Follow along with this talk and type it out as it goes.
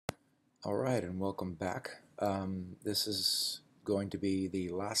Alright, and welcome back. This is going to be the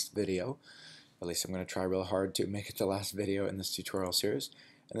last video. At least I'm going to try real hard to make it the last video in this tutorial series.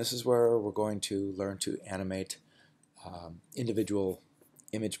 And this is where we're going to learn to animate individual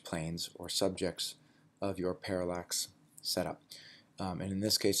image planes or subjects of your parallax setup. And in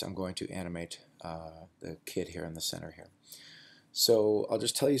this case, I'm going to animate the kid here in the center here. So I'll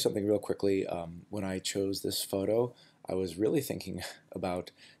just tell you something real quickly. When I chose this photo, I was really thinking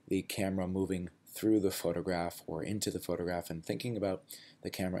about the camera moving through the photograph or into the photograph and thinking about the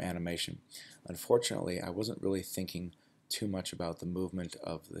camera animation. Unfortunately, I wasn't really thinking too much about the movement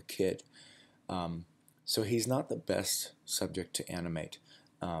of the kid. So he's not the best subject to animate.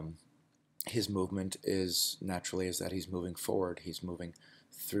 His movement is naturally is that he's moving forward, he's moving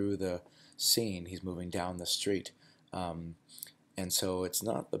through the scene, he's moving down the street. And so it's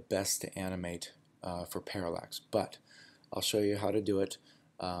not the best to animate for parallax, but I'll show you how to do it,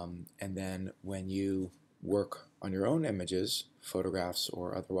 and then when you work on your own images, photographs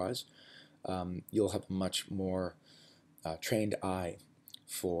or otherwise, you'll have a much more trained eye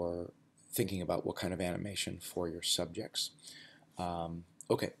for thinking about what kind of animation for your subjects.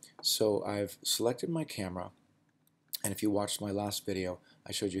 Okay, so I've selected my camera, and if you watched my last video,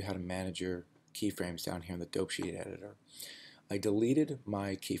 I showed you how to manage your keyframes down here in the dope sheet editor. I deleted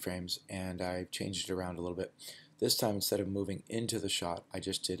my keyframes and I changed it around a little bit. This time, instead of moving into the shot, I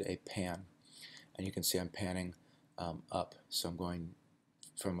just did a pan. And you can see I'm panning up. So I'm going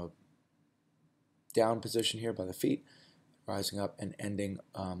from a down position here by the feet, rising up and ending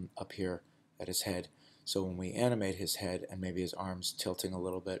up here at his head. So when we animate his head and maybe his arms tilting a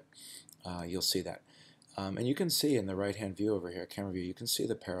little bit, you'll see that. And you can see in the right-hand view over here, camera view, you can see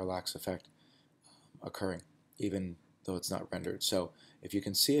the parallax effect occurring, even though it's not rendered. So if you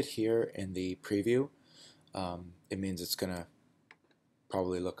can see it here in the preview, it means it's going to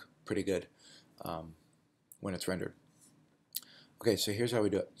probably look pretty good when it's rendered. Okay, so here's how we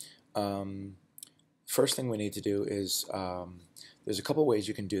do it. First thing we need to do is, there's a couple ways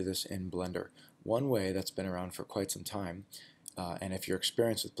you can do this in Blender. One way that's been around for quite some time, and if you're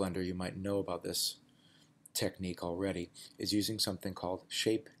experienced with Blender, you might know about this technique already, is using something called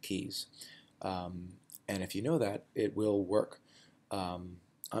shape keys. And if you know that, it will work.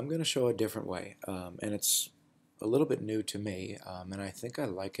 I'm going to show a different way, and it's a little bit new to me, and I think I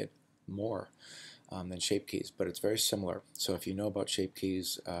like it more than shape keys, but it's very similar. So if you know about shape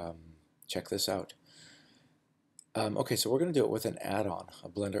keys, check this out. Okay, so we're going to do it with an add-on, a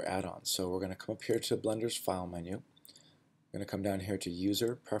Blender add-on. So we're going to come up here to Blender's File menu. We're going to come down here to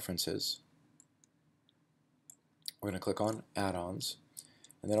User Preferences. We're going to click on Add-ons.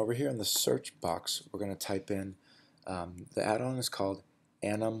 And then over here in the search box, we're going to type in, the add-on is called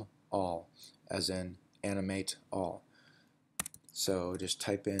Anim All, as in animate all. So just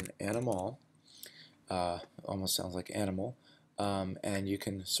type in Anim All, almost sounds like animal, and you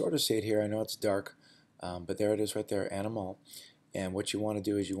can sort of see it here. I know it's dark, but there it is right there, Anim All. And what you want to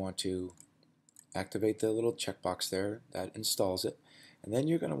do is you want to activate the little checkbox there that installs it, and then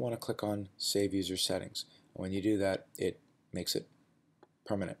you're going to want to click on Save User Settings. And when you do that, it makes it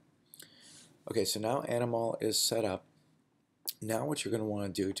permanent. Okay, so now Animal is set up. Now what you're going to want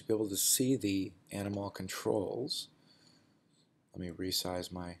to do to be able to see the Animal controls, let me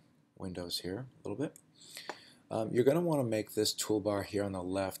resize my windows here a little bit. You're going to want to make this toolbar here on the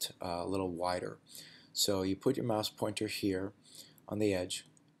left a little wider. So you put your mouse pointer here on the edge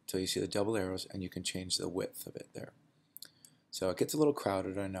until you see the double arrows, and you can change the width of it there. So it gets a little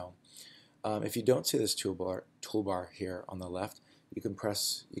crowded, I know. If you don't see this toolbar here on the left, you can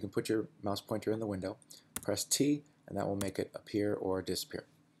put your mouse pointer in the window, press T, and that will make it appear or disappear.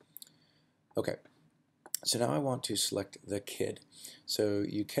 Okay, so now I want to select the kid. So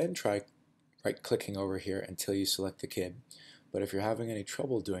you can try right-clicking over here until you select the kid, but if you're having any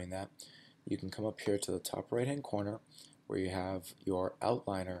trouble doing that, you can come up here to the top right-hand corner where you have your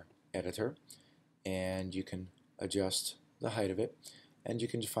outliner editor, and you can adjust the height of it, and you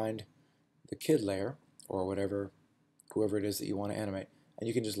can find the kid layer or whoever it is that you want to animate, and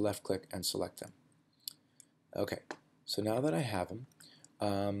you can just left click and select them. Okay, so now that I have them,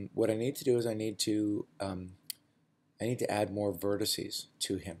 what I need to do is I need to add more vertices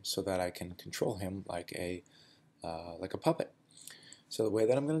to him so that I can control him like a puppet. So the way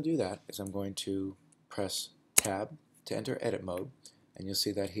that I'm going to do that is I'm going to press Tab to enter edit mode, and you'll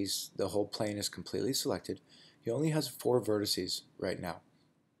see that the whole plane is completely selected. He only has 4 vertices right now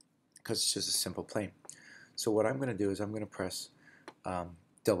because it's just a simple plane. So what I'm going to do is I'm going to press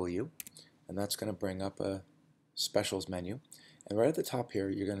W, and that's going to bring up a specials menu. And right at the top here,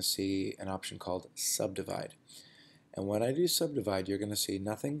 you're going to see an option called Subdivide. And when I do Subdivide, you're going to see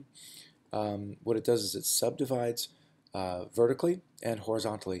nothing what it does is it subdivides vertically and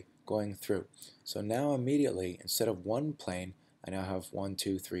horizontally going through. So now immediately, instead of one plane, I now have 1,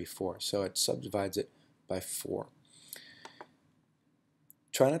 2, 3, 4. So it subdivides it by 4.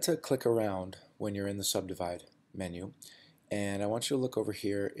 Try not to click around when you're in the subdivide menu, and I want you to look over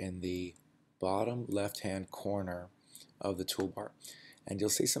here in the bottom left hand corner of the toolbar, and you'll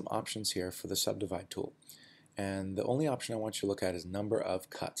see some options here for the subdivide tool. And the only option I want you to look at is number of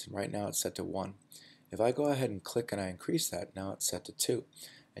cuts, and right now it's set to 1. If I go ahead and click and I increase that, now it's set to 2,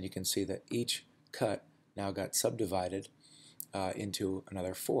 and you can see that each cut now got subdivided into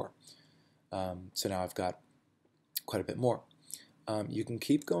another 4. So now I've got quite a bit more. You can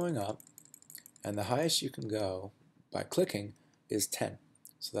keep going up, and the highest you can go by clicking is 10.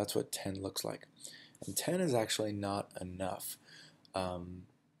 So that's what 10 looks like. And 10 is actually not enough.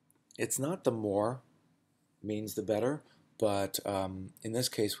 It's not the more means the better, but in this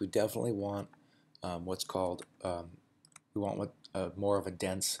case we definitely want what's called, more of a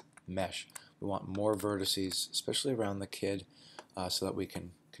dense mesh. We want more vertices, especially around the kid, so that we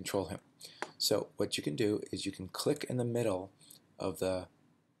can control him. So what you can do is you can click in the middle of the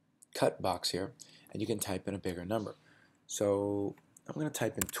cut box here, and you can type in a bigger number. So I'm going to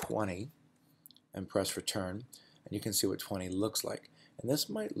type in 20 and press return, and you can see what 20 looks like. And this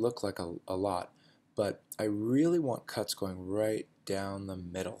might look like a lot, but I really want cuts going right down the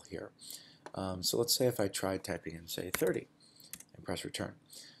middle here. So let's say if I tried typing in, say, 30 and press return.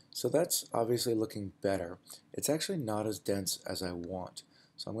 So that's obviously looking better. It's actually not as dense as I want.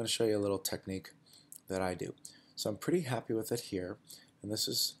 So I'm going to show you a little technique that I do. So I'm pretty happy with it here, and this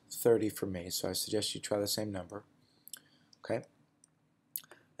is 30 for me, so I suggest you try the same number. Okay?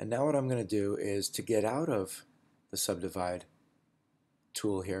 And now what I'm going to do is, to get out of the subdivide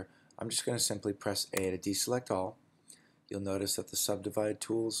tool here, I'm just going to simply press A to deselect all. You'll notice that the subdivide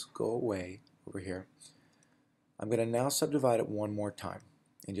tools go away over here. I'm going to now subdivide it one more time,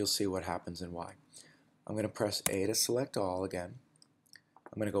 and you'll see what happens and why. I'm going to press A to select all again.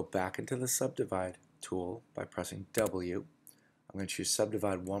 I'm going to go back into the subdivide tool by pressing W. I'm going to choose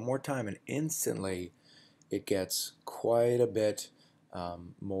subdivide one more time, and instantly it gets quite a bit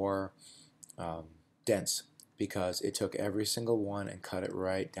more dense, because it took every single one and cut it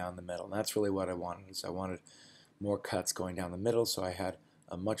right down the middle. And that's really what I wanted. Is I wanted more cuts going down the middle, so I had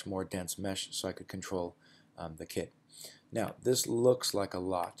a much more dense mesh so I could control the kid. Now this looks like a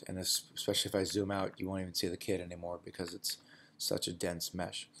lot, and especially if I zoom out, you won't even see the kid anymore because it's such a dense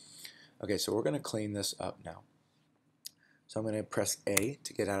mesh. Okay, so we're going to clean this up now. So I'm going to press A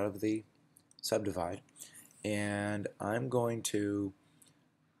to get out of the subdivide, and I'm going to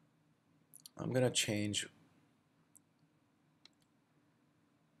change.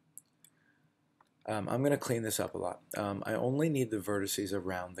 I'm going to clean this up a lot. I only need the vertices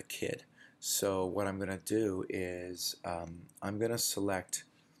around the kid. So what I'm going to do is I'm going to select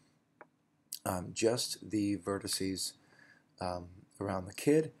just the vertices around the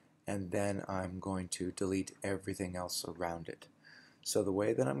kid, and then I'm going to delete everything else around it. So the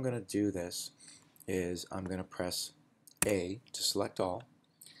way that I'm going to do this is I'm going to press A to select all,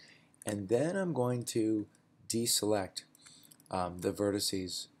 and then I'm going to deselect the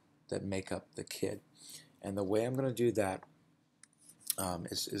vertices that make up the kid. And the way I'm going to do that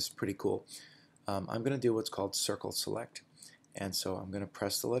is pretty cool. I'm going to do what's called circle select. And so I'm going to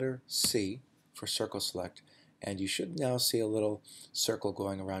press the letter C for circle select, and you should now see a little circle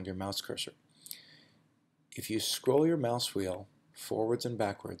going around your mouse cursor. If you scroll your mouse wheel forwards and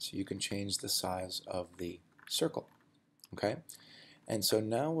backwards, you can change the size of the circle. Okay? And so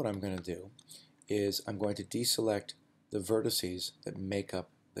now what I'm going to do is I'm going to deselect the vertices that make up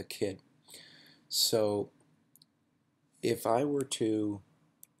the kid. So if I were to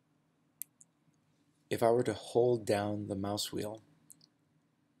hold down the mouse wheel,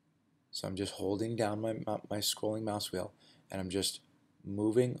 so I'm just holding down my scrolling mouse wheel, and I'm just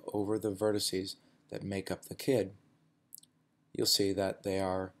moving over the vertices that make up the kid, you'll see that they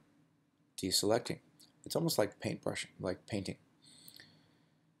are deselecting. It's almost like paintbrushing, like painting.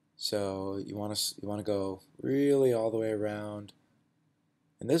 So you want to go really all the way around,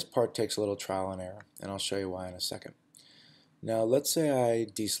 and this part takes a little trial and error, and I'll show you why in a second. Now let's say I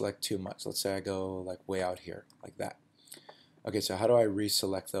deselect too much. Let's say I go like way out here, like that. Okay, so how do I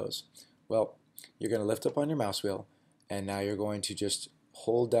reselect those? Well, you're going to lift up on your mouse wheel, and now you're going to just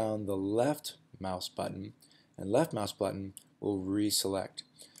hold down the left mouse button, and left mouse button will reselect.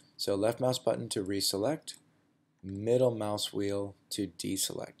 So left mouse button to reselect, middle mouse wheel to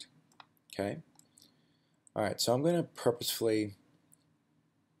deselect. Okay? Alright, so I'm going to purposefully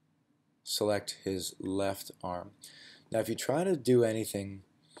select his left arm. Now if you try to do anything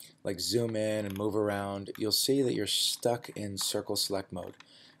like zoom in and move around, you'll see that you're stuck in circle select mode.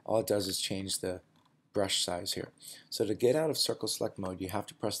 All it does is change the brush size here. So to get out of circle select mode, you have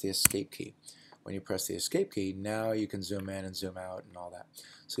to press the escape key. When you press the escape key, now you can zoom in and zoom out and all that.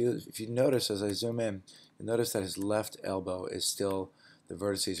 So if you notice, as I zoom in, you'll notice that his left elbow is still, the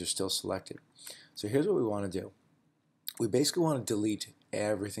vertices are still selected. So here's what we want to do. We basically want to delete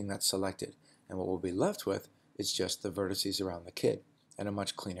everything that's selected, and what we'll be left with is just the vertices around the kid and a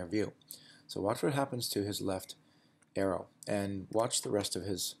much cleaner view. So watch what happens to his left arrow, and watch the rest of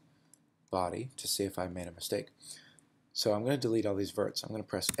his body to see if I made a mistake. So I'm going to delete all these verts. I'm going to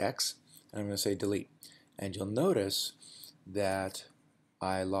press X and I'm going to say delete, and you'll notice that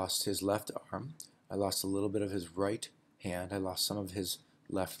I lost his left arm, I lost a little bit of his right hand, I lost some of his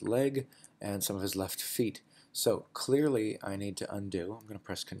left leg and some of his left feet. So clearly I need to undo. I'm going to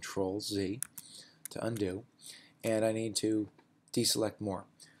press Control Z to undo, and I need to deselect more.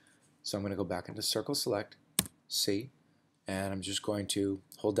 So I'm going to go back into Circle Select, C, and I'm just going to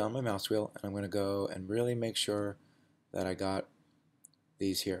hold down my mouse wheel, and I'm going to go and really make sure that I got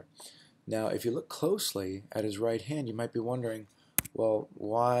these here. Now if you look closely at his right hand, you might be wondering, well,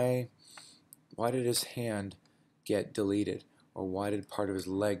 why did his hand get deleted, or why did part of his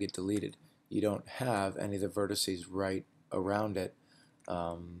leg get deleted? You don't have any of the vertices right around it,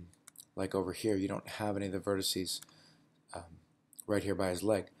 like over here. You don't have any of the vertices right here by his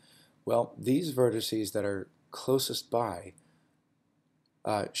leg. Well, these vertices that are closest by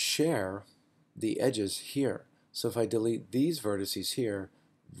share the edges here. So if I delete these vertices here,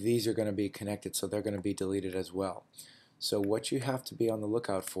 these are going to be connected, so they're going to be deleted as well. So what you have to be on the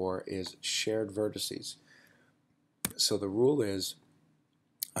lookout for is shared vertices. So the rule is,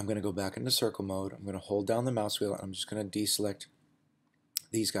 I'm going to go back into circle mode, I'm going to hold down the mouse wheel, and I'm just going to deselect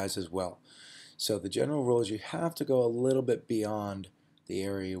these guys as well. So the general rule is you have to go a little bit beyond the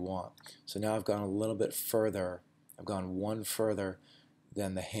area you want. So now I've gone a little bit further, I've gone one further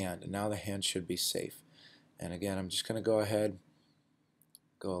than the hand, and now the hand should be safe. And again, I'm just going to go ahead,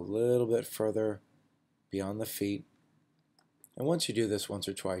 go a little bit further beyond the feet, and once you do this once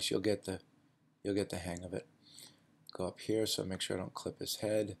or twice, you'll get the hang of it. Go up here, so make sure I don't clip his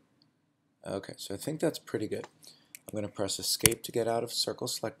head. Okay, so I think that's pretty good. I'm going to press Escape to get out of Circle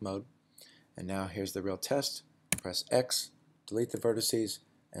Select mode, and now here's the real test. Press X, delete the vertices,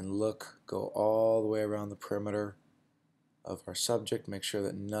 and look, go all the way around the perimeter of our subject. Make sure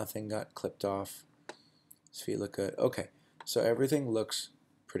that nothing got clipped off. His feet look good. Okay, so everything looks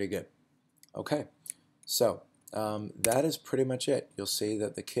pretty good. Okay, so that is pretty much it. You'll see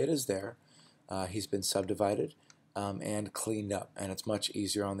that the kid is there. He's been subdivided and cleaned up, and it's much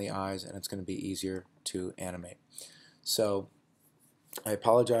easier on the eyes, and it's going to be easier to animate. So I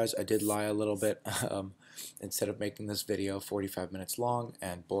apologize, I did lie a little bit. Instead of making this video 45 minutes long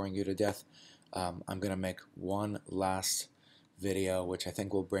and boring you to death, I'm going to make one last video, which I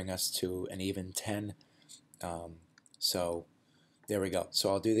think will bring us to an even 10. So there we go. So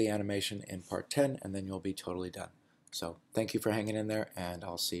I'll do the animation in part 10, and then you'll be totally done. So thank you for hanging in there, and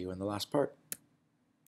I'll see you in the last part.